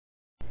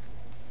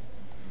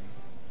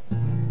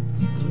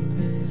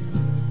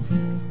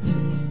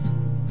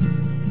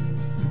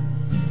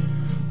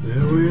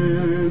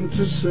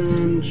winter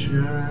sun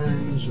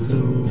shines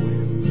low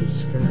in the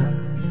sky.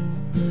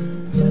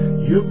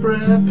 Your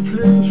breath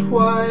plumes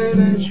white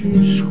as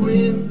you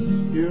squint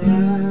your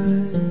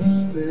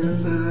eyes.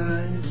 There's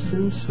ice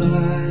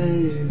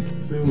inside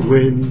the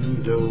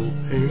window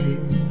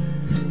pane.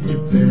 You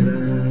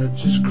better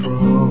just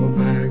crawl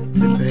back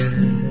to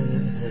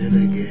bed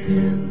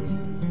again.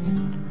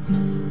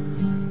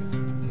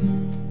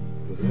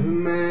 The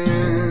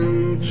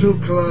mantle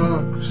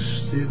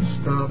clocks did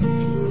stop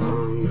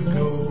long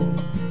ago,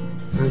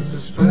 as the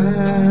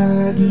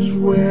spider's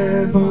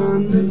web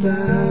on the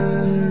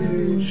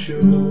dial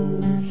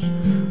shows.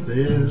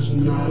 There's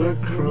not a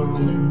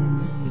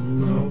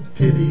crumb of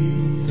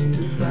pity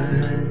to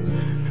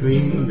find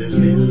between the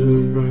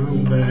little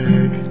brown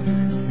bag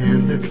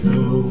and the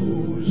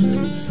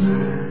closing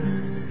sign.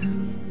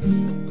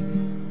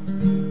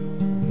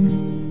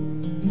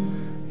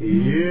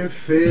 Your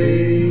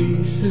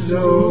face is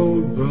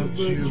old, but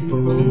your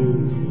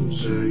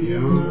bones are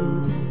young.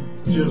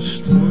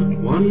 Just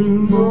one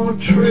more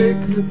trick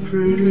the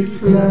pretty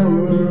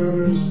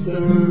flower's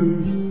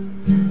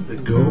done. The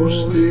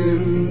ghost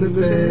in the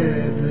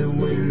bed, the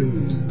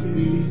wind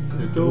beneath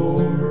the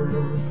door,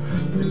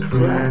 the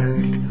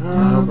crack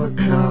of a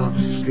cough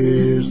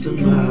scares the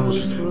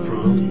mouse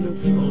from the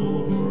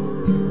floor.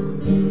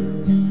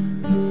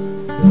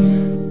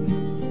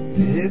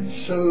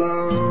 It's a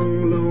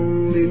long,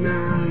 lonely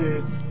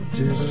night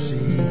to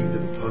see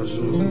the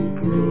puzzle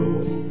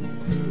grow.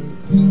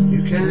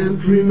 You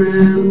can't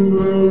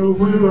remember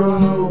where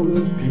all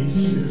the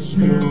pieces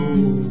go.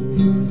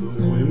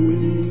 The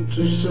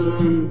winter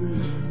sun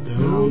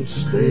don't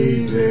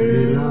stay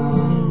very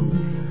long.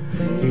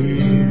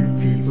 Hear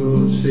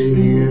people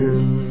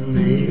singing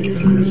a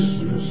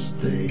Christmas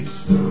Day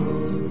song.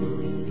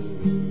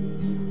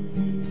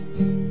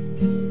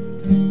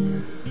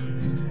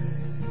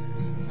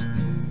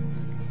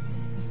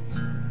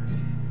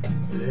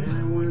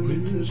 That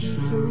winter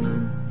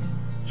sun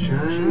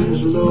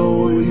shines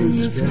low in the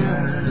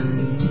sky.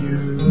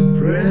 Your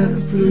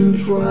breath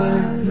plumes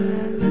white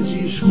as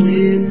you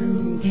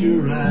squint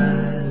your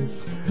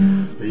eyes.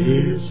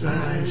 There's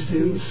ice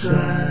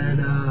inside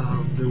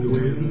of the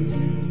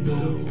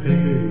window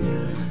pane.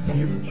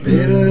 You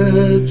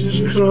better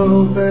just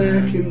crawl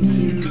back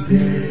into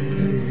bed.